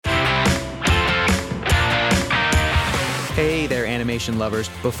Hey there, animation lovers.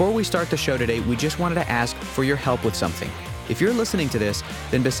 Before we start the show today, we just wanted to ask for your help with something. If you're listening to this,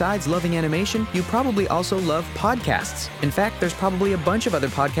 then besides loving animation, you probably also love podcasts. In fact, there's probably a bunch of other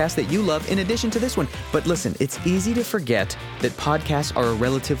podcasts that you love in addition to this one. But listen, it's easy to forget that podcasts are a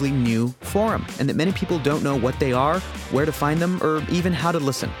relatively new forum and that many people don't know what they are, where to find them, or even how to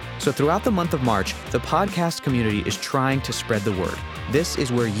listen. So throughout the month of March, the podcast community is trying to spread the word. This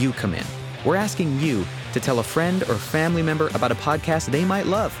is where you come in. We're asking you to tell a friend or family member about a podcast they might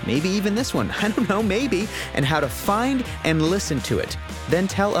love, maybe even this one, I don't know, maybe, and how to find and listen to it. Then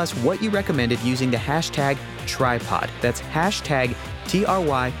tell us what you recommended using the hashtag Trypod. That's hashtag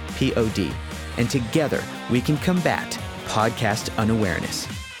TRYPOD. And together, we can combat podcast unawareness.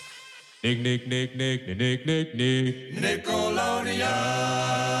 Nickelodeon.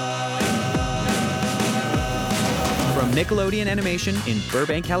 From Nickelodeon Animation in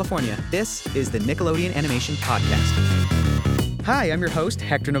Burbank, California, this is the Nickelodeon Animation Podcast. Hi, I'm your host,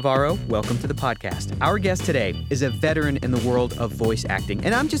 Hector Navarro. Welcome to the podcast. Our guest today is a veteran in the world of voice acting.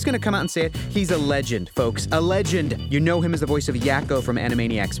 And I'm just going to come out and say it. He's a legend, folks. A legend. You know him as the voice of Yakko from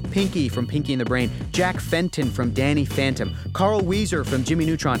Animaniacs, Pinky from Pinky and the Brain, Jack Fenton from Danny Phantom, Carl Wheezer from Jimmy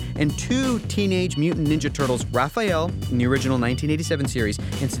Neutron, and two Teenage Mutant Ninja Turtles, Raphael in the original 1987 series,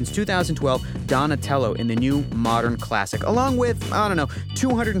 and since 2012, Donatello in the new modern classic, along with,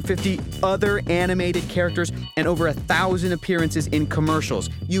 250 other animated characters and over 1,000 appearances in commercials.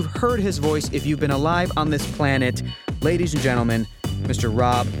 You've heard his voice if you've been alive on this planet. Ladies and gentlemen, Mr.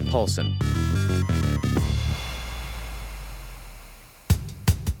 Rob Paulsen.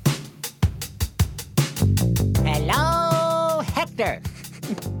 Hello, Hector.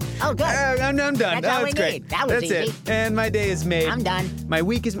 Oh, good. I'm done. That's all we great. need. That was That's easy. it. And my day is made. I'm done. My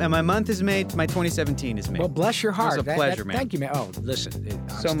week is, my month is made. My 2017 is made. Well, bless your heart. It was a pleasure, man. Thank you, man. Oh, listen.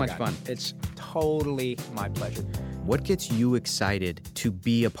 So much fun. It's totally my pleasure. What gets you excited to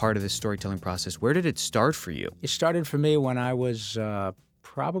be a part of this storytelling process? Where did it start for you? It started for me when I was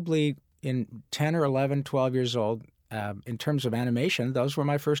probably in 10 or 11, 12 years old. In terms of animation, those were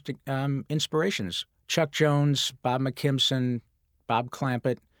my first inspirations. Chuck Jones, Bob McKimson, Bob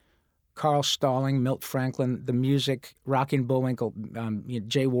Clampett, Carl Stalling, Milt Franklin, the music, Rocky and Bullwinkle,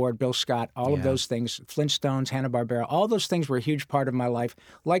 Jay Ward, Bill Scott, all of those things, Flintstones, Hanna-Barbera, all those things were a huge part of my life,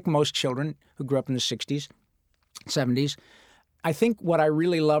 like most children who grew up in the 60s, 70s. I think what I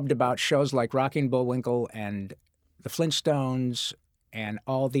really loved about shows like Rocky and Bullwinkle and the Flintstones and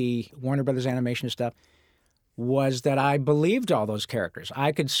all the Warner Brothers animation stuff was that I believed all those characters.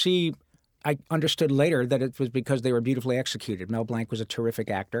 I understood later that it was because they were beautifully executed. Mel Blanc was a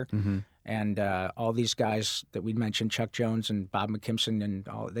terrific actor, and all these guys that we mentioned, Chuck Jones and Bob McKimson, and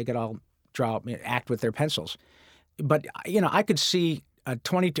they could all act with their pencils. But I could see a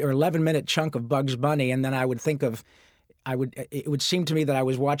 20 or 11-minute chunk of Bugs Bunny, and then I would think of, it would seem to me that I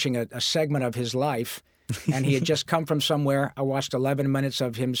was watching a segment of his life. And he had just come from somewhere. I watched 11 minutes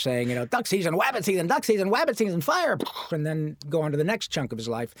of him saying, duck season, wabbit season, duck season, wabbit season, fire, and then go on to the next chunk of his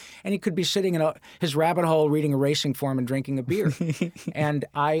life. And he could be sitting in his rabbit hole reading a racing form and drinking a beer. And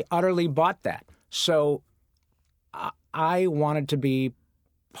I utterly bought that. So I wanted to be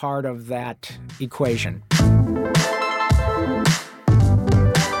part of that equation.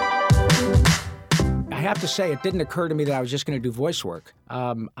 I have to say, it didn't occur to me that I was just going to do voice work.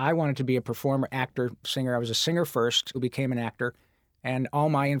 I wanted to be a performer, actor, singer. I was a singer first who became an actor. And all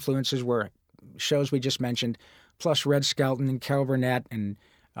my influences were shows we just mentioned, plus Red Skelton and Carol Burnett and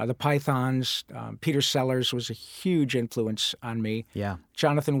the Pythons. Peter Sellers was a huge influence on me. Yeah.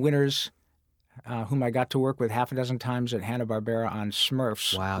 Jonathan Winters, whom I got to work with half a dozen times at Hanna-Barbera on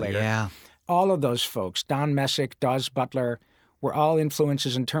Smurfs later. Yeah. All of those folks, Don Messick, Dawes Butler, were all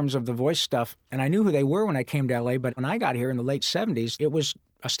influences in terms of the voice stuff. And I knew who they were when I came to L.A., but when I got here in the late 70s, it was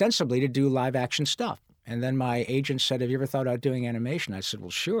ostensibly to do live action stuff. And then my agent said, have you ever thought about doing animation? I said, well,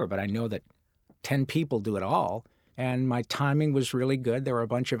 sure, but I know that 10 people do it all. And my timing was really good. There were a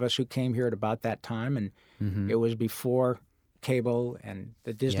bunch of us who came here at about that time, and it was before cable and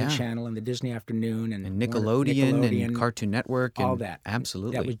the Disney Channel and the Disney Afternoon and Nickelodeon and Cartoon Network. All and that.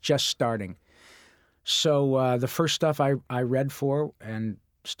 Absolutely. That was just starting. So the first stuff I read for and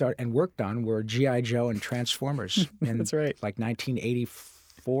worked on were G.I. Joe and Transformers. That's right. Like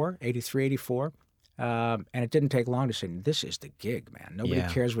 1984, 83, 84. And it didn't take long to say, this is the gig, man. Nobody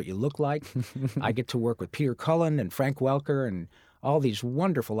cares what you look like. I get to work with Peter Cullen and Frank Welker and all these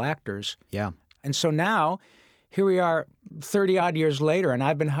wonderful actors. Yeah. And so now, here we are 30-odd years later, and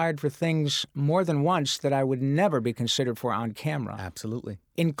I've been hired for things more than once that I would never be considered for on camera. Absolutely.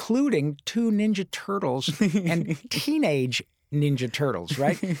 Including 2 Ninja Turtles and teenage Ninja Turtles,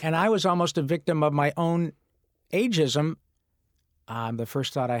 right? And I was almost a victim of my own ageism the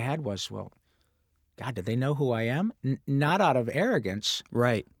first thought I had was, well, God, did they know who I am? Not out of arrogance,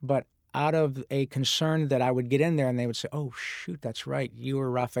 Right. but out of a concern that I would get in there and they would say, "Oh shoot, that's right, you were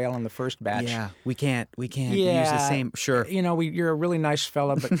Raphael in the first batch." Yeah, we can't use the same. Sure. You're a really nice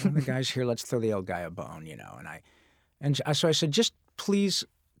fella, but the guy's here. Let's throw the old guy a bone, so I said, just please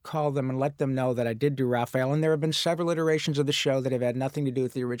call them and let them know that I did do Raphael, and there have been several iterations of the show that have had nothing to do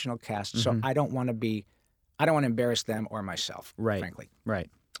with the original cast. So I don't want to embarrass them or myself, frankly. Right.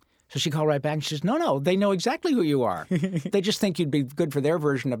 So she called right back and she says, no, they know exactly who you are. They just think you'd be good for their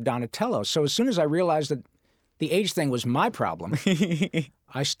version of Donatello. So as soon as I realized that the age thing was my problem,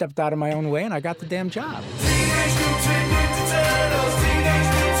 I stepped out of my own way and I got the damn job. Teenage Mutant Ninja Turtles,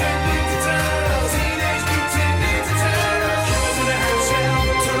 Teenage Mutant Ninja Turtles, Teenage Mutant Ninja Turtles, Heroes in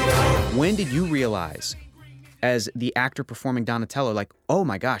a Nutshell. When did you realize, as the actor performing Donatello, like, oh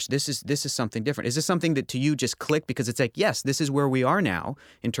my gosh, this is something different? Is this something that to you just clicked because it's like, yes, this is where we are now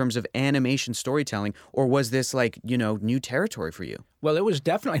in terms of animation storytelling, or was this like, new territory for you? Well, it was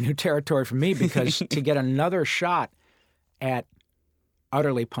definitely new territory for me because to get another shot at,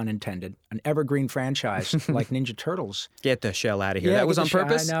 utterly pun intended, an evergreen franchise like Ninja Turtles. Get the shell out of here. That was on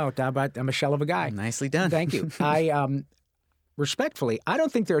purpose? I know. I'm a shell of a guy. Nicely done. Thank you. Respectfully, I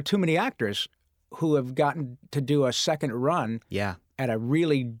don't think there are too many actors who have gotten to do a second run at a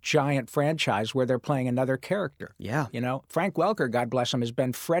really giant franchise where they're playing another character. Yeah. Frank Welker, God bless him, has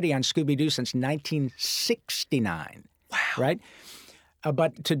been Freddy on Scooby-Doo since 1969. Wow. Right?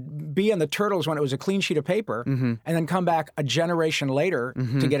 But to be in the Turtles when it was a clean sheet of paper and then come back a generation later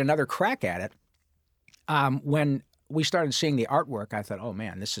to get another crack at it, when we started seeing the artwork, I thought, oh,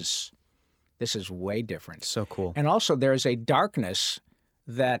 man, this is way different. So cool. And also there's a darkness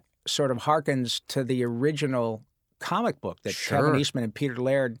that sort of harkens to the original comic book that Kevin Eastman and Peter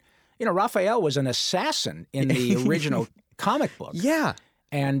Laird, Raphael was an assassin in the original comic book. Yeah.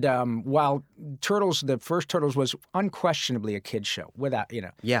 And while the first Turtles was unquestionably a kid's show, without,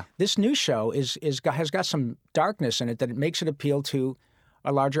 Yeah. this new show has got some darkness in it that it makes it appeal to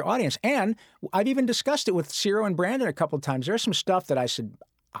a larger audience. And I've even discussed it with Ciro and Brandon a couple of times. There's some stuff that I said,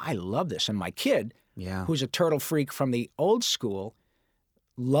 I love this. And my kid, who's a turtle freak from the old school,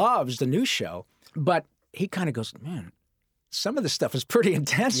 loves the new show, but he kind of goes, man, some of the stuff is pretty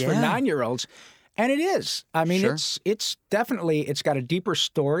intense for 9-year-olds. And it is. I mean, it's definitely, it's got a deeper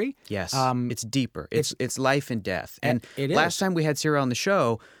story. Yes, it's deeper. It's life and death. And it last is. time we had Cyril on the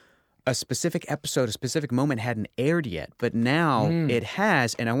show, a specific episode, a specific moment hadn't aired yet, but now it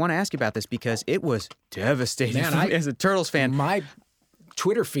has. And I want to ask you about this because it was devastating Man, for me as a Turtles fan. My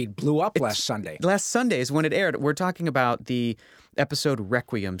Twitter feed blew up last Sunday. Last Sunday is when it aired. We're talking about the episode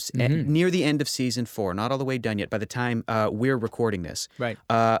Requiems near the end of season 4, not all the way done yet by the time we're recording this. Right.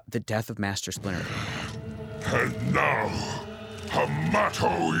 The death of Master Splinter. And now,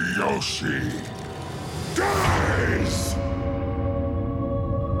 Hamato Yoshi dies!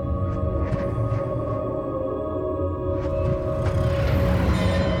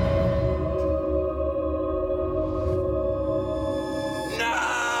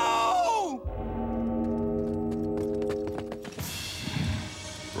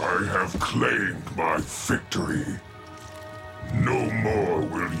 I have claimed my victory. No more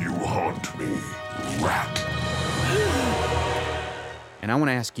will you haunt me, rat. And I want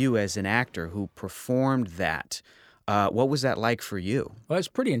to ask you, as an actor who performed that, what was that like for you? Well, it's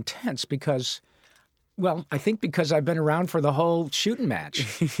pretty intense because, I think because I've been around for the whole shooting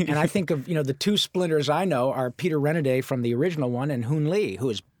match. And I think of, the two Splinters I know are Peter Renaday from the original one and Hoon Lee, who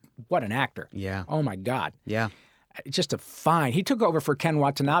is, what an actor. Yeah. Oh, my God. Yeah. Just he took over for Ken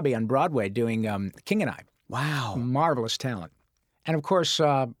Watanabe on Broadway doing King and I. Wow. Marvelous talent. And of course,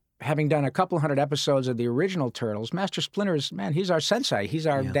 having done a couple hundred episodes of the original Turtles, Master Splinter is, man, he's our sensei. He's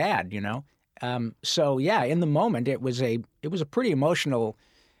our dad, So yeah, in the moment, it was a pretty emotional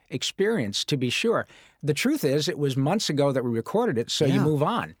experience, to be sure. The truth is, it was months ago that we recorded it, so you move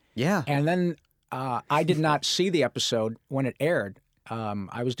on. Yeah. And then I did not see the episode when it aired.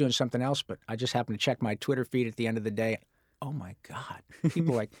 I was doing something else, but I just happened to check my Twitter feed at the end of the day. Oh my God!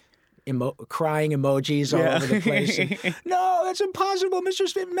 People like crying emojis all over the place. And, no, that's impossible. Master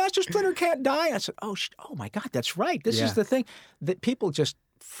Splinter can't die. I said, oh my God, that's right. This is the thing that people just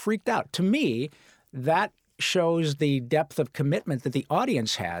freaked out. To me, that shows the depth of commitment that the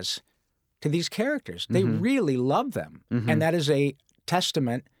audience has to these characters. They really love them, and that is a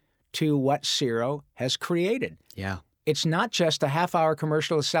testament to what Ciro has created. Yeah. It's not just a half-hour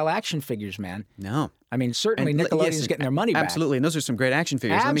commercial to sell action figures, man. No. I mean, certainly Nickelodeon's getting their money back. Absolutely, and those are some great action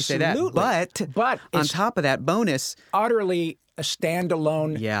figures. Let me say that. But on top of that, bonus. Utterly a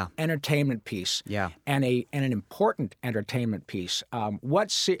standalone Yeah. entertainment piece. Yeah. And an important entertainment piece.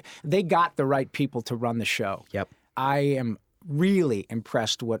 They got the right people to run the show. Yep. I am really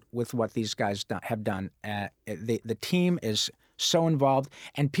impressed with what these guys have done. The team is so involved,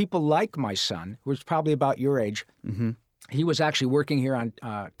 and people like my son, who's probably about your age. Mm-hmm. He was actually working here on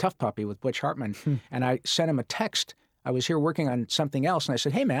Tough Puppy with Butch Hartman, and I sent him a text. I was here working on something else, and I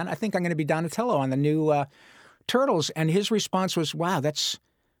said, "Hey, man, I think I'm going to be Donatello on the new Turtles." And his response was, "Wow, that's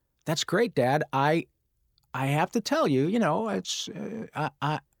great, Dad. I have to tell you, it's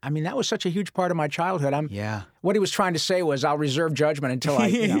I mean, that was such a huge part of my childhood. Yeah. What he was trying to say was, I'll reserve judgment until I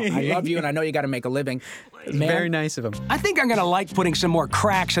love you, and I know you got to make a living." Man, Very nice of him. I think I'm gonna like putting some more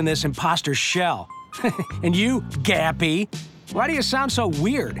cracks in this imposter shell. And you, Gappy, why do you sound so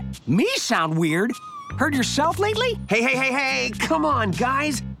weird? Me sound weird? Heard yourself lately? Hey, come on,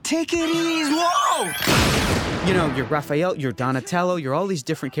 guys. Take it easy. Whoa! You're Raphael, you're Donatello, you're all these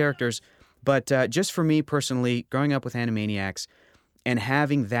different characters. But just for me personally, growing up with Animaniacs and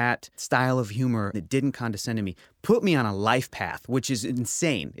having that style of humor that didn't condescend to me put me on a life path, which is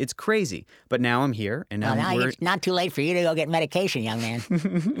insane. It's crazy. But now I'm here, and Well, now it's not too late for you to go get medication, young man.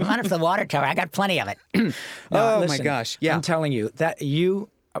 Come on up to the water tower. I got plenty of it. Oh, my listen, gosh. Yeah. I'm telling you that you've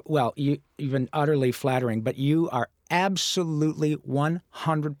been utterly flattering, but you are absolutely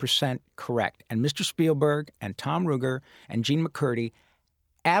 100% correct. And Mr. Spielberg and Tom Ruegger and Gene McCurdy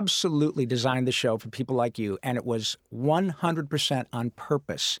absolutely designed the show for people like you, and it was 100% on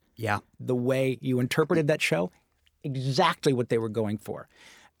purpose. Yeah. The way you interpreted that show, exactly what they were going for.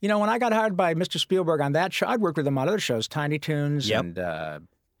 When I got hired by Mr. Spielberg on that show, I'd worked with him on other shows, Tiny Toons Yep. and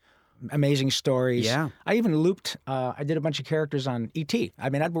Amazing Stories. Yeah. I even looped, I did a bunch of characters on E.T. I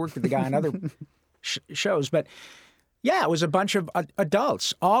mean, I'd worked with the guy on other shows, but yeah, it was a bunch of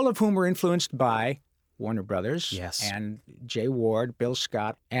adults, all of whom were influenced by Warner Brothers, Yes. and Jay Ward, Bill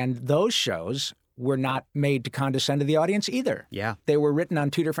Scott, and those shows were not made to condescend to the audience either. Yeah. They were written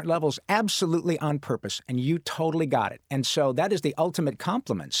on two different levels, absolutely on purpose, and you totally got it. And so that is the ultimate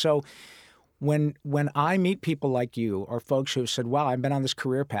compliment. So when I meet people like you or folks who have said, wow, I've been on this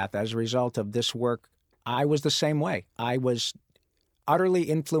career path as a result of this work, I was the same way. I was utterly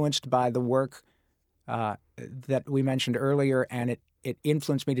influenced by the work that we mentioned earlier, and it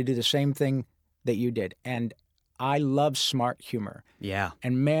influenced me to do the same thing that you did. And I love smart humor. Yeah.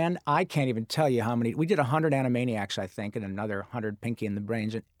 And man, I can't even tell you how many. We did 100 Animaniacs, I think, and another 100 Pinky and the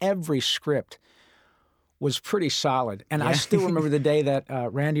Brains, and every script was pretty solid. And I still remember the day that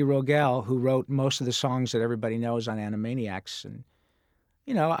Randy Rogel, who wrote most of the songs that everybody knows on Animaniacs, and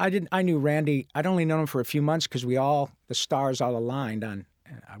I knew Randy. I'd only known him for a few months because the stars all aligned on.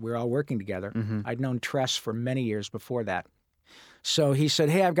 We were all working together. Mm-hmm. I'd known Tress for many years before that. So he said,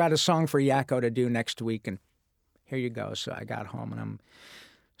 hey, I've got a song for Yakko to do next week, and here you go. So I got home, and I'm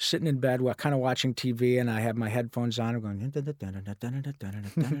sitting in bed, kind of watching TV, and I have my headphones on. I'm going,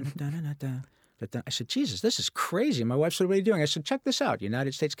 I said, Jesus, this is crazy. My wife said, what are you doing? I said, check this out.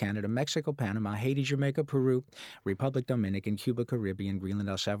 United States, Canada, Mexico, Panama, Haiti, Jamaica, Peru, Republic Dominican, Cuba, Caribbean, Greenland,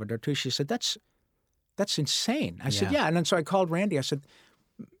 El Salvador, too. She said, that's insane. I said, yeah. And then so I called Randy. I said,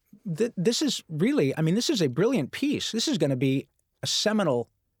 this is really, this is a brilliant piece. This is going to be a seminal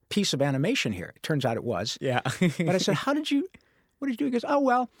piece of animation here. It turns out it was. Yeah. But I said, what did you do? He goes, oh,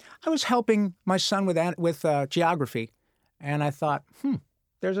 well, I was helping my son with geography. And I thought,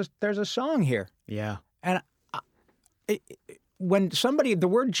 there's a song here. Yeah. And when the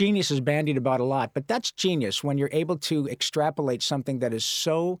word genius is bandied about a lot, but that's genius when you're able to extrapolate something that is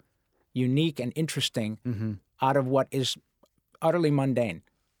so unique and interesting out of what is utterly mundane.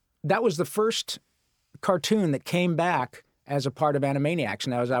 That was the first cartoon that came back as a part of Animaniacs.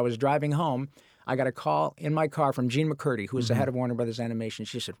 And as I was driving home, I got a call in my car from Gene McCurdy, who was the head of Warner Brothers Animation.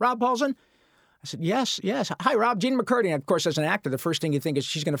 She said, Rob Paulsen? I said, yes. Hi, Rob. Gene McCurdy. And of course, as an actor, the first thing you think is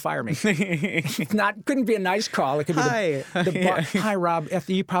she's going to fire me. Couldn't be a nice call. It could be hi, Rob.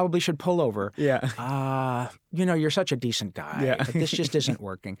 You probably should pull over. Yeah. You're such a decent guy, Yeah. but this just isn't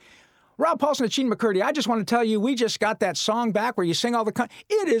working. Rob Paulsen and Gene McCurdy, I just want to tell you, we just got that song back where you sing all the...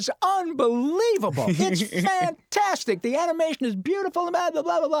 It is unbelievable. It's fantastic. The animation is beautiful, blah, blah,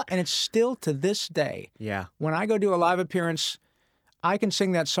 blah, blah, blah. And it's still to this day. Yeah. When I go do a live appearance, I can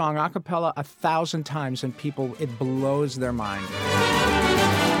sing that song a cappella 1,000 times and it blows their mind.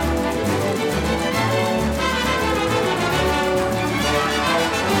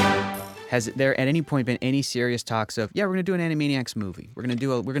 Has there at any point been any serious talks of, we're going to do an Animaniacs movie. We're going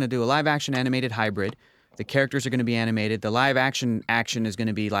to do a live action animated hybrid The characters are going to be animated. The live action is going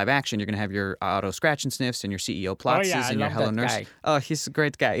to be live action. You're going to have your Otto Scratch and Sniffs and your CEO Plotzes I and your love Hello that Nurse. guy. Oh, he's a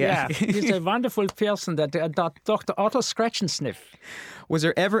great guy. Yeah. he's a wonderful person, that Dr. Otto Scratch and Sniff. Was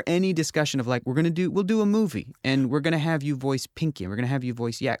there ever any discussion of like, we'll do a movie and we're going to have you voice Pinky and we're going to have you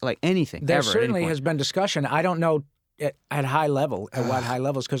voice Yak, like anything? There ever, at any certainly point? has been discussion. I don't know at high level, at what high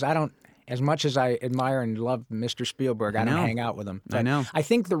levels, because I don't, as much as I admire and love Mr. Spielberg, I don't know. hang out with him. I But know. I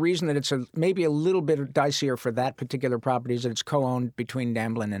think the reason that it's maybe a little bit dicier for that particular property is that it's co-owned between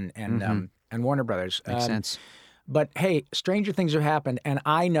Amblin and Warner Brothers. Makes sense. But hey, stranger things have happened, and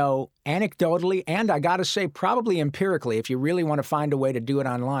I know anecdotally, and I got to say probably empirically, if you really want to find a way to do it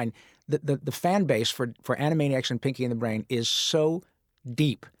online, the fan base for Animaniacs and Pinky and the Brain is so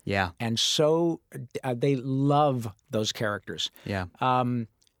deep. Yeah. And so they love those characters. Yeah.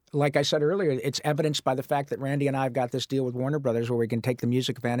 Like I said earlier, it's evidenced by the fact that Randy and I have got this deal with Warner Brothers where we can take the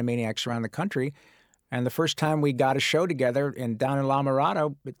music of Animaniacs around the country. And the first time we got a show together down in La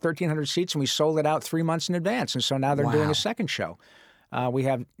Mirada, 1,300 seats, and we sold it out 3 months in advance. And so now they're doing a second show. We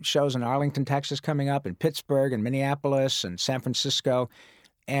have shows in Arlington, Texas coming up, in Pittsburgh, and Minneapolis, and San Francisco.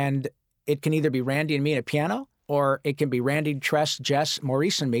 And it can either be Randy and me at a piano, or it can be Randy, Tress, Jess,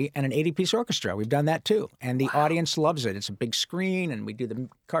 Maurice, and me, and an 80-piece orchestra. We've done that too. And the audience loves it. It's a big screen, and we do the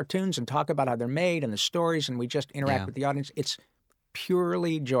cartoons and talk about how they're made and the stories, and we just interact with the audience. It's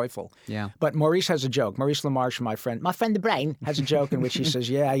purely joyful. Yeah. But Maurice has a joke. Maurice LaMarche, my friend the Brain, has a joke in which he says,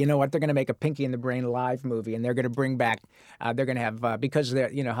 yeah, you know what? They're going to make a Pinky and the Brain live movie, and they're going to bring back, they're going to have, because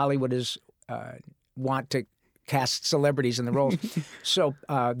Hollywood is want to cast celebrities in the roles. So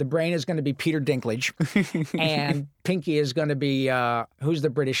the Brain is going to be Peter Dinklage, and Pinky is going to be, who's the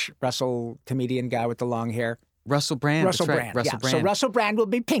British Russell comedian guy with the long hair? Russell Brand. Russell that's right. Brand. Russell yeah. Brand. So Russell Brand will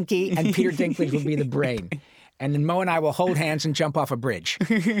be Pinky, and Peter Dinklage will be the Brain. And then Mo and I will hold hands and jump off a bridge.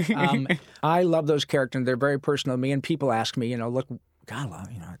 I love those characters. They're very personal to me. And people ask me, look, God,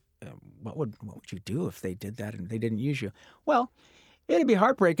 what would you do if they did that and they didn't use you? Well, it'd be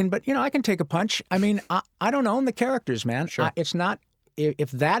heartbreaking, but I can take a punch. I mean, I don't own the characters, man. Sure. It's not. If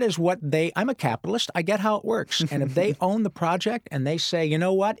that is what I'm a capitalist. I get how it works. And if they own the project and they say, you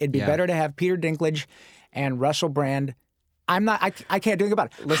know what, it'd be better to have Peter Dinklage and Russell Brand. I'm not. I can't do anything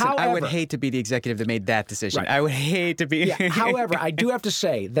about it. Listen, However, I would hate to be the executive that made that decision. Right. I would hate to be. Yeah. However, I do have to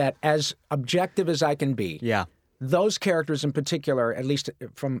say that as objective as I can be, Yeah. those characters in particular, at least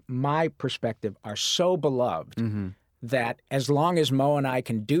from my perspective, are so beloved that as long as Mo and I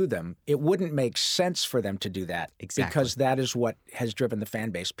can do them, it wouldn't make sense for them to do that. Exactly. Because that is what has driven the fan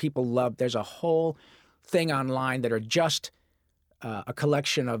base. People love, there's a whole thing online that are just a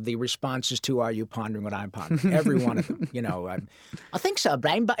collection of the responses to "Are you pondering what I'm pondering?" Every one of them. I think so,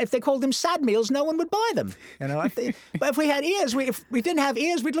 Brian. But if they called them sad meals, no one would buy them. But if we had ears, if we didn't have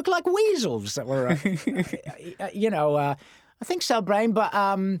ears, we'd look like weasels. That were, I think so, Brian. But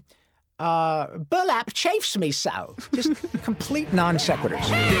burlap chafes me so. Just complete non sequiturs.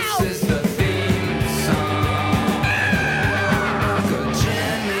 This is the theme song. Good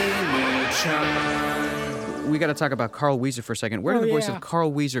Jenny Neutron. We got to talk about Carl Wheezer for a second. Where did the voice of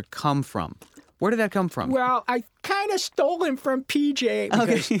Carl Wheezer come from? Where did that come from? Well, I kind of stole him from PJ.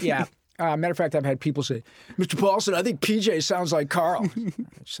 Because, yeah. Matter of fact, I've had people say, Mr. Paulson, I think PJ sounds like Carl.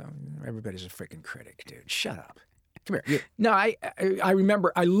 So everybody's a freaking critic, dude. Shut up. Come here. No, I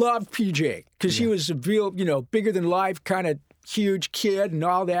remember I loved PJ because he was a real, bigger than life, kind of huge kid and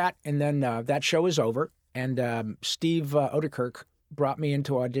all that. And then that show was over. And Steve Odekirk brought me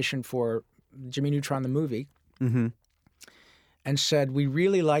into audition for Jimmy Neutron, the movie. Mm-hmm. And said,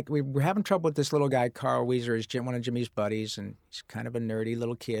 we're having trouble with this little guy, Carl Wheezer. He's one of Jimmy's buddies, and he's kind of a nerdy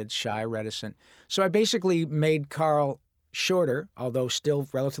little kid, shy, reticent. So I basically made Carl shorter, although still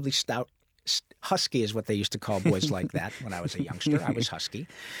relatively stout. Husky is what they used to call boys like that when I was a youngster. I was husky.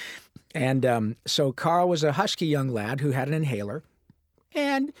 And so Carl was a husky young lad who had an inhaler.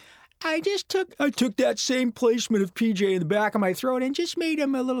 And I took that same placement of PJ in the back of my throat and just made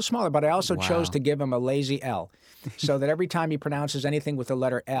him a little smaller. But I also chose to give him a lazy L so that every time he pronounces anything with the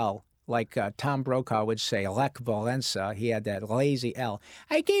letter L, like Tom Brokaw would say, Lech Walesa, he had that lazy L.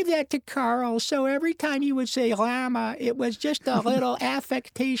 I gave that to Carl, so every time he would say llama, it was just a little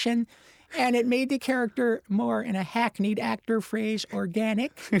affectation, and it made the character more, in a hackneyed actor phrase,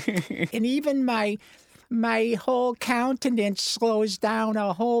 organic. And even my whole countenance slows down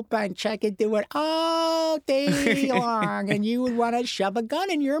a whole bunch. I could do it all day long, and you would want to shove a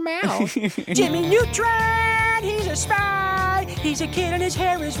gun in your mouth. Jimmy Neutron, he's a spy. He's a kid and his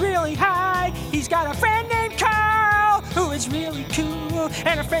hair is really high. He's got a friend named Carl, who is really cool,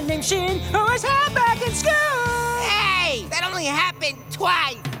 and a friend named Shin, who is held back in school. Hey, that only happened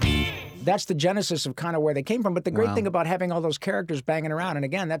twice. that's the genesis of kind of where they came from. But the great thing about having all those characters banging around, and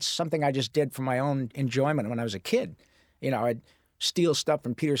again, that's something I just did for my own enjoyment when I was a kid. I'd steal stuff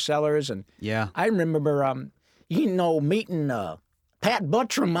from Peter Sellers, and I remember, meeting Pat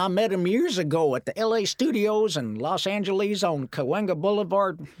Buttram. I met him years ago at the L.A. studios in Los Angeles on Cahuenga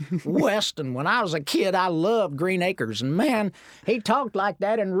Boulevard West. And when I was a kid, I loved Green Acres. And man, he talked like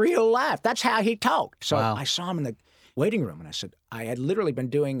that in real life. That's how he talked. So I saw him in the waiting room, and I said, I had literally been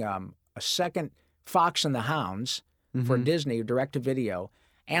doing a second Fox and the Hounds for Disney, direct-to-video.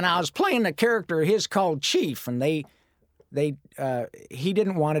 And I was playing a character of his called Chief, and he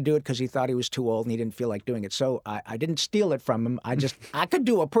didn't want to do it because he thought he was too old and he didn't feel like doing it. So I didn't steal it from him. I could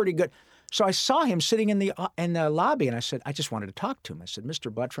do a pretty good. So I saw him sitting in the lobby, and I said, I just wanted to talk to him. I said, Mr.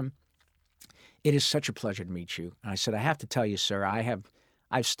 Buttram, it is such a pleasure to meet you. And I said, I have to tell you, sir,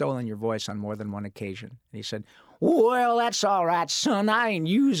 I've stolen your voice on more than one occasion. And he said, well, that's all right, son. I ain't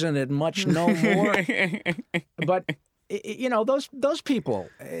using it much no more. But those people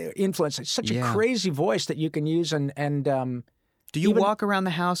influence. It's such a crazy voice that you can use, and do you walk around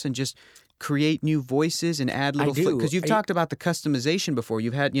the house and just create new voices and add little? Because you've talked about the customization before.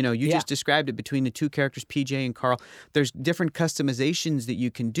 You've had, just described it between the two characters, PJ and Carl. There's different customizations that you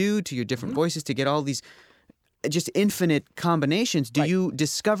can do to your different voices to get all these just infinite combinations. Do you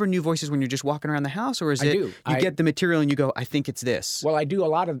discover new voices when you're just walking around the house, or is you get the material and you go, I think it's this? Well, I do a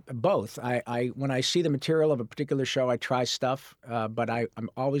lot of both. When I see the material of a particular show, I try stuff, but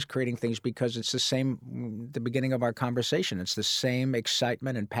I'm always creating things because it's the same, the beginning of our conversation. It's the same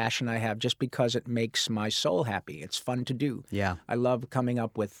excitement and passion I have just because it makes my soul happy. It's fun to do. Yeah. I love coming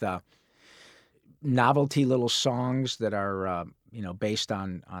up with novelty little songs that are based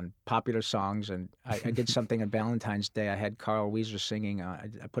on popular songs. And I did something on Valentine's Day. I had Carl Weezer singing. I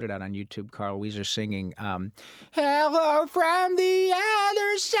put it out on YouTube. Carl Weezer singing, hello from the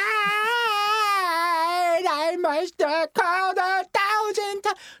other side. I must have called 1,000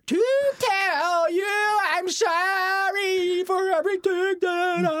 times to tell you I'm sorry for everything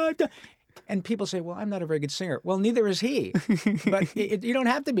that I've done. And people say, well, I'm not a very good singer. Well, neither is he. But you don't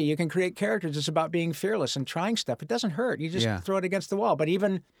have to be. You can create characters. It's about being fearless and trying stuff. It doesn't hurt. You just throw it against the wall. But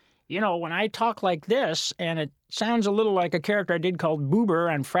even, when I talk like this, and it sounds a little like a character I did called Boober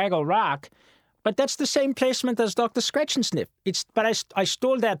on Fraggle Rock, but that's the same placement as Dr. Scratch-and-Sniff. But I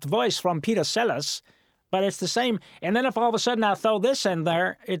stole that voice from Peter Sellers, but it's the same. And then if all of a sudden I throw this in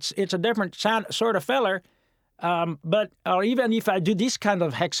there, it's a different sort of feller. But even if I do this kind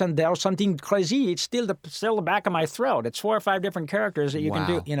of Hexander or something crazy, it's still the back of my throat. It's 4 or 5 different characters that you can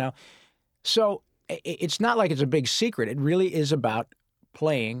do, So it's not like it's a big secret. It really is about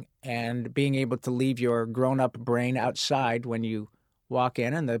playing and being able to leave your grown-up brain outside when you walk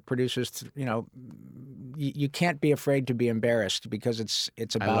in, and the producers, you can't be afraid to be embarrassed because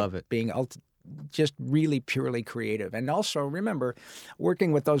it's about being just really purely creative. And also, remember,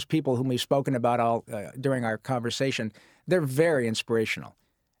 working with those people whom we've spoken about during our conversation, they're very inspirational.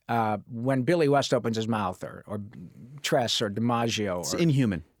 When Billy West opens his mouth, or Tress or DiMaggio. It's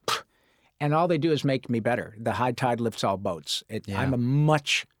inhuman. And all they do is make me better. The high tide lifts all boats. I'm a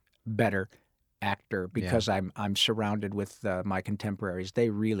much better actor because I'm surrounded with my contemporaries. They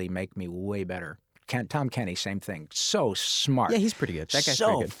really make me way better. Tom Kenny, same thing. So smart. Yeah, he's pretty good. That guy's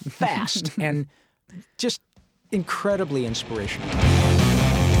so pretty good. fast and just incredibly inspirational.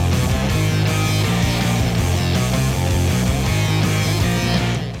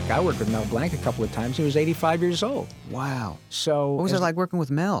 I worked with Mel Blanc a couple of times. He was 85 years old. Wow. So what was it like working with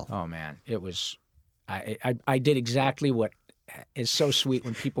Mel? Oh man, it was. I did exactly what is so sweet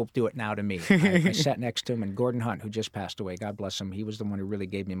when people do it now to me. I sat next to him, and Gordon Hunt, who just passed away, God bless him, he was the one who really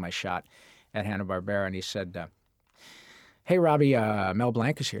gave me my shot at Hanna-Barbera, and he said, hey, Robbie, Mel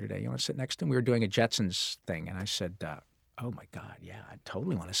Blanc is here today. You want to sit next to him? We were doing a Jetsons thing, and I said, oh, my God, yeah, I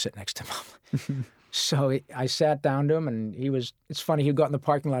totally want to sit next to him. So I sat down to him, and it's funny, he'd go out in the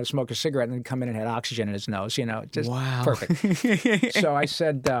parking lot and smoke a cigarette and then come in and had oxygen in his nose, just perfect. So I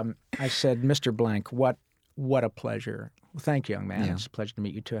said, Mr. Blanc, what a pleasure. Well, thank you, young man. Yeah. It's a pleasure to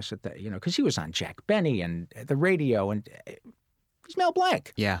meet you, too. I said that, because he was on Jack Benny and the radio, and he's Mel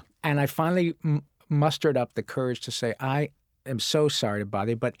Blanc. Yeah. And I finally mustered up the courage to say, I am so sorry to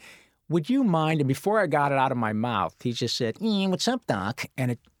bother you, but would you mind? And before I got it out of my mouth, he just said, what's up, Doc?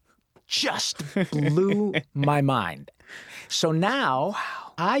 And it just blew my mind. So now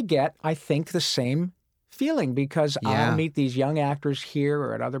I think, the same feeling because I'll meet these young actors here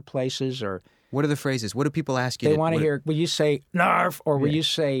or at other places or... What are the phrases? What do people ask you? They want to hear, will you say, Narf, or will you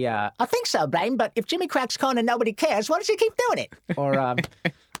say, I think so, Brian, but if Jimmy cracks corn and nobody cares, why does he keep doing it? Or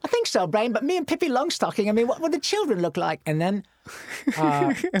I think so, Brain, but me and Pippi Longstocking, I mean, what would the children look like? And then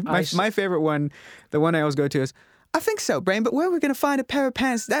My favorite one, the one I always go to is, I think so, Brain, but where are we going to find a pair of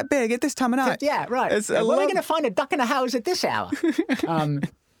pants that big at this time of night? Yeah, right. It's- I Where are we love- going to find a duck in a house at this hour?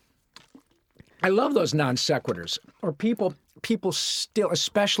 I love those non sequiturs. Or people still,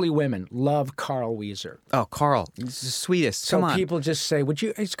 especially women, love Carl Wheezer. Oh, Carl, he's the sweetest. So Come on. people just say, "Would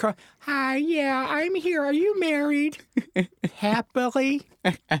you?" It's Carl. Hi, yeah, I'm here. Are you married? Happily?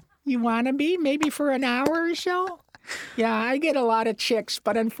 You want to be? Maybe for an hour or so? Yeah, I get a lot of chicks,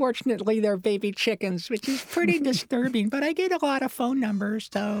 but unfortunately they're baby chickens, which is pretty disturbing. But I get a lot of phone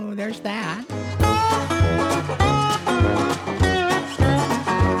numbers, so there's that.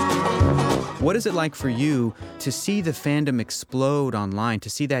 What is it like for you to see the fandom explode online, to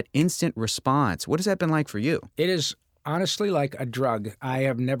see that instant response? What has that been like for you? It is honestly like a drug. I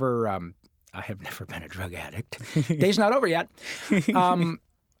have never been a drug addict. Day's not over yet.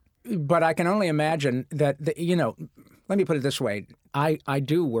 But I can only imagine that, let me put it this way. I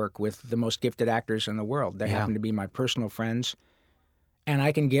do work with the most gifted actors in the world. They happen to be my personal friends. And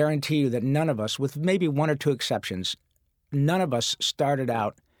I can guarantee you that none of us, with maybe one or two exceptions, none of us started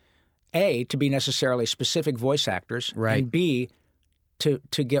out, A, to be necessarily specific voice actors, Right. and B, to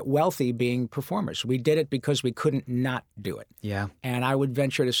get wealthy being performers. We did it because we couldn't not do it. Yeah. And I would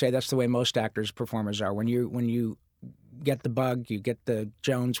venture to say that's the way most actors, performers are. When you get the bug, you get the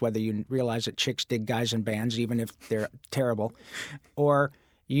Jones, whether you realize that chicks dig guys in bands, even if they're terrible, or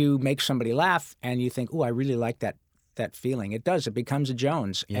you make somebody laugh and you think, "Oh, I really like that feeling." It does. It becomes a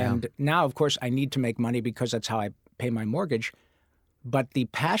Jones. Yeah. And now, of course, I need to make money because that's how I pay my mortgage. But the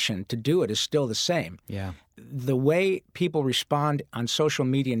passion to do it is still the same. Yeah. The way people respond on social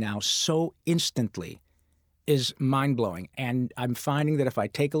media now so instantly is mind-blowing. And I'm finding that if I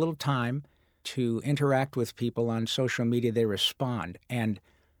take a little time to interact with people on social media, they respond. And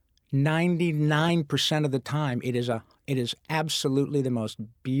 99% of the time, it is absolutely the most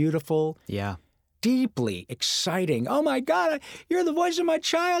beautiful, Yeah. deeply exciting. Oh my God, you're the voice of my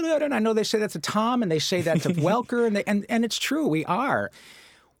childhood. And I know they say that to Tom and they say that to Welker, and it's true, we are.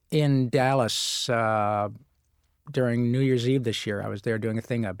 In Dallas during New Year's Eve this year, I was there doing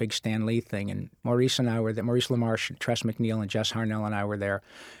a big Stan Lee thing, and Maurice and I were there. Maurice LaMarche, Tress McNeil, and Jess Harnell and I were there.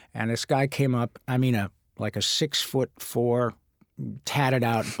 And this guy came up, like a 6'4", tatted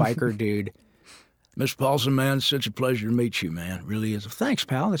out biker dude. Miss Paulson, man, it's such a pleasure to meet you, man. It really is. Thanks,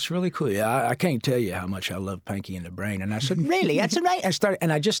 pal. That's really cool. Yeah, I can't tell you how much I love Pinky and the Brain. And I said, really? That's right.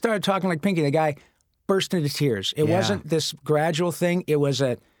 I just started talking like Pinky. The guy burst into tears. It wasn't this gradual thing. It was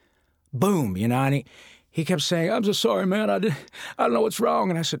a boom, and he kept saying, "I'm so sorry, man. I don't know what's wrong."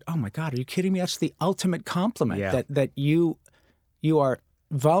 And I said, "Oh my God, are you kidding me? That's the ultimate compliment. Yeah. That you are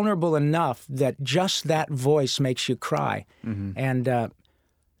vulnerable enough that just that voice makes you cry." Mm-hmm. And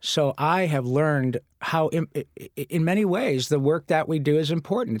so I have learned how, in many ways, the work that we do is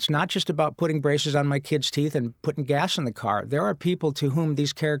important. It's not just about putting braces on my kids' teeth and putting gas in the car. There are people to whom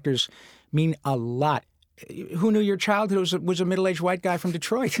these characters mean a lot. Who knew your childhood was a middle-aged white guy from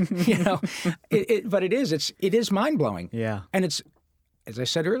Detroit? But it is mind-blowing. Yeah. And it's, as I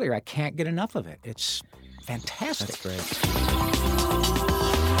said earlier, I can't get enough of it. It's fantastic. That's great.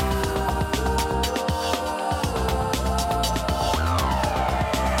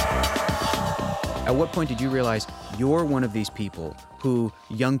 At what point did you realize you're one of these people who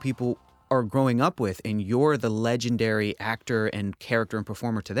young people are growing up with, and you're the legendary actor and character and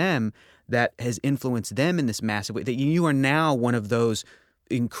performer to them that has influenced them in this massive way, that you are now one of those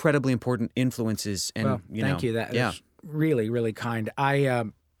incredibly important influences? And Thank you. That is really, really kind.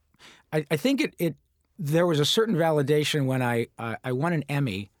 I think there was a certain validation when I won an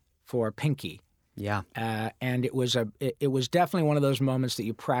Emmy for Pinky. Yeah. And it was definitely one of those moments that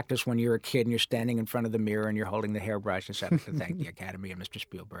you practice when you're a kid and you're standing in front of the mirror and you're holding the hairbrush and said to thank the Academy and Mr.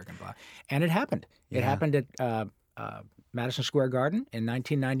 Spielberg and blah. And it happened. It happened at Madison Square Garden in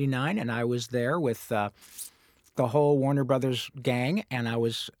 1999, and I was there with the whole Warner Brothers gang, and I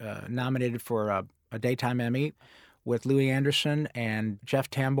was nominated for a daytime Emmy with Louis Anderson and Jeff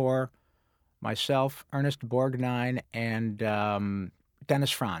Tambor, myself, Ernest Borgnine, and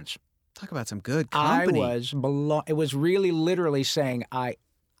Dennis Franz. Talk about some good company. It was really literally saying,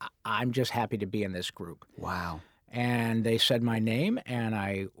 I'm just happy to be in this group. Wow. And they said my name, and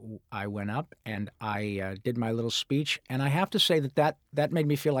I went up and I did my little speech. And I have to say that made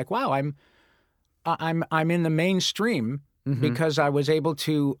me feel like, wow, I'm in the mainstream because I was able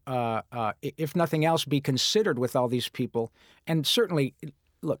to, if nothing else, be considered with all these people. And certainly,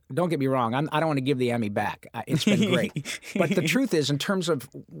 look, don't get me wrong. I don't want to give the Emmy back. It's been great. But the truth is, in terms of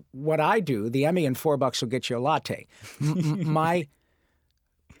what I do, the Emmy and $4 will get you a latte. My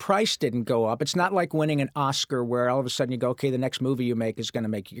price didn't go up. It's not like winning an Oscar where all of a sudden you go, okay, the next movie you make is going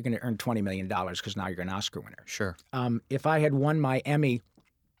to you're going to earn $20 million because now you're an Oscar winner. Sure. If I had won my Emmy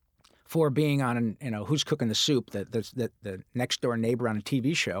for being on, Who's Cooking the Soup, the next door neighbor on a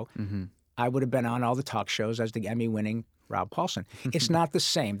TV show, I would have been on all the talk shows as the Emmy-winning Rob Paulsen. It's not the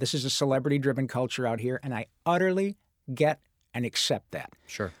same. This is a celebrity-driven culture out here, and I utterly get and accept that.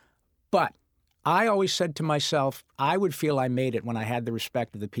 Sure. But I always said to myself, I would feel I made it when I had the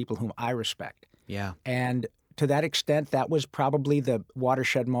respect of the people whom I respect. Yeah. And to that extent, that was probably the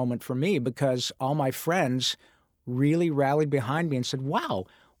watershed moment for me because all my friends really rallied behind me and said, wow,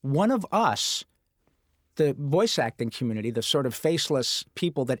 one of us, the voice acting community, the sort of faceless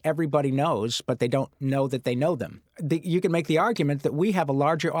people that everybody knows, but they don't know that they know them. You can make the argument that we have a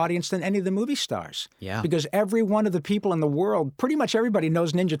larger audience than any of the movie stars. Yeah. Because every one of the people in the world, pretty much everybody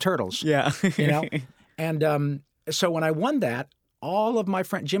knows Ninja Turtles. Yeah. And so when I won that, all of my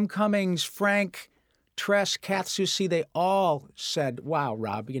friends, Jim Cummings, Frank, Tress, Kath Soucie, they all said, wow,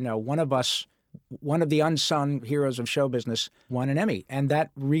 Rob, one of us, one of the unsung heroes of show business won an Emmy. And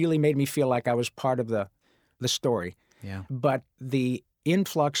that really made me feel like I was part of the story. Yeah. But the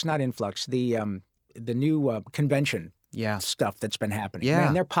the new convention stuff that's been happening. Yeah.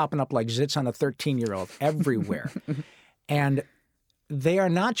 Man, they're popping up like zits on a 13-year-old everywhere. And they are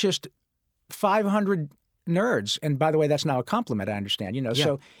not just 500 nerds. And by the way, that's now a compliment, I understand.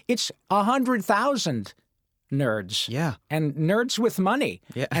 So it's 100,000 nerds. Yeah. And nerds with money.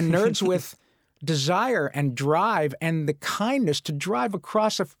 Yeah. And nerds with desire and drive and the kindness to drive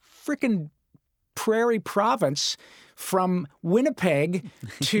across a frickin' prairie province from Winnipeg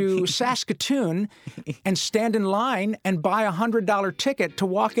to Saskatoon and stand in line and buy a $100 ticket to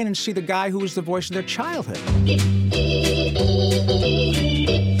walk in and see the guy who was the voice of their childhood.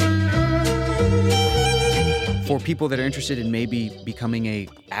 For people that are interested in maybe becoming a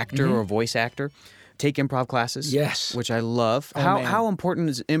actor or a voice actor, take improv classes. Yes. Which I love. Oh, man. How important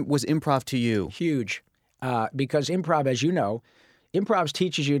was improv to you? Huge. Because improv, as you know, improv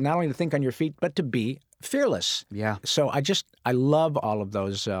teaches you not only to think on your feet, but to be fearless. Yeah. So I love all of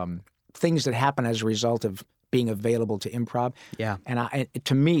those things that happen as a result of being available to improv. Yeah. And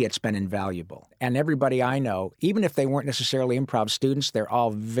to me, it's been invaluable. And everybody I know, even if they weren't necessarily improv students, they're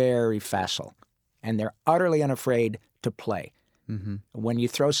all very facile. And they're utterly unafraid to play. Mm-hmm. When you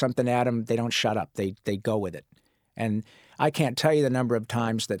throw something at them, they don't shut up. They go with it. And I can't tell you the number of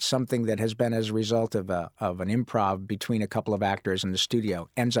times that something that has been as a result of an improv between a couple of actors in the studio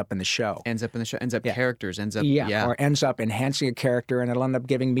ends up in the show. Ends up characters, or ends up enhancing a character, and it'll end up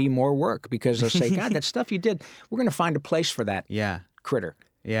giving me more work because they'll say, God, that stuff you did, we're going to find a place for that critter.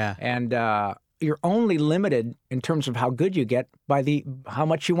 Yeah. And you're only limited in terms of how good you get by how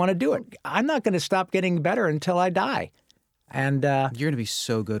much you want to do it. I'm not going to stop getting better until I die. And you're going to be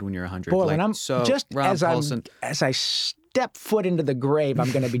so good when you're 100. Boy, when I'm Rob Paulsen, as I step foot into the grave,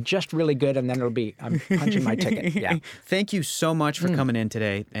 I'm going to be just really good, and then I'm punching my ticket. Yeah. Thank you so much for coming in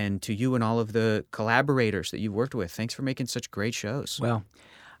today, and to you and all of the collaborators that you've worked with. Thanks for making such great shows. Well,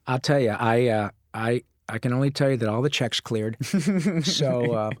 I'll tell you, I can only tell you that all the checks cleared.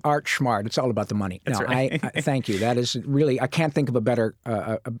 So art schmart, it's all about the money. That's no, right. I thank you. That is really, I can't think of a better,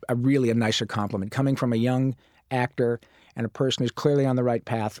 a nicer compliment coming from a young actor and a person who's clearly on the right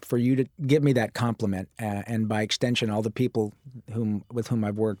path. For you to give me that compliment, and by extension, all the people with whom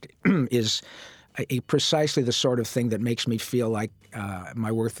I've worked, is precisely the sort of thing that makes me feel like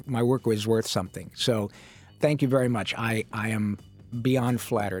my work was worth something. So, thank you very much. I am beyond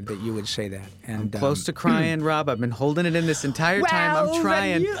flattered that you would say that. And I'm close to crying, Rob. I've been holding it in this entire time. I'm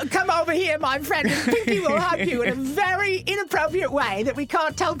trying. Then you come over here, my friend, and Pinky will hug you in a very inappropriate way that we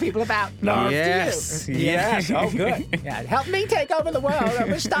can't tell people about. No, Yes. Yes. Oh, good. Yeah, help me take over the world.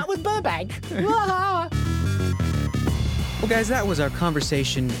 We'll start with Burbank. Well, guys, that was our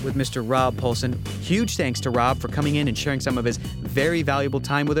conversation with Mr. Rob Paulsen. Huge thanks to Rob for coming in and sharing some of his very valuable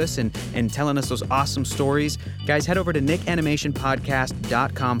time with us and telling us those awesome stories. Guys, head over to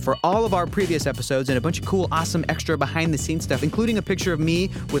nickanimationpodcast.com for all of our previous episodes and a bunch of cool, awesome, extra behind-the-scenes stuff, including a picture of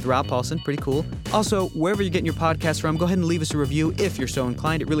me with Rob Paulsen. Pretty cool. Also, wherever you're getting your podcast from, go ahead and leave us a review if you're so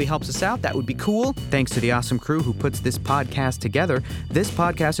inclined. It really helps us out. That would be cool. Thanks to the awesome crew who puts this podcast together. This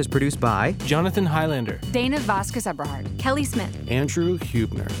podcast is produced by Jonathan Highlander, Dana Vasquez-Eberhard, Kelly Smith, Andrew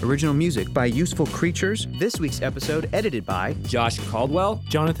Hubner, original music by Useful Creatures. This week's episode edited by Josh Caldwell,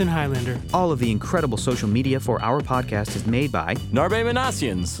 Jonathan Highlander. All of the incredible social media for our podcast is made by Narbe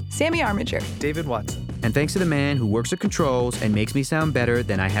Manassians, Sammy Armiger, David Watson, and thanks to the man who works the controls and makes me sound better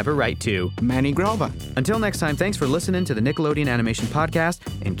than I have a right to, Manny Grova. Until next time, thanks for listening to the Nickelodeon Animation Podcast,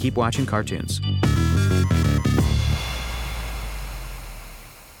 and keep watching cartoons.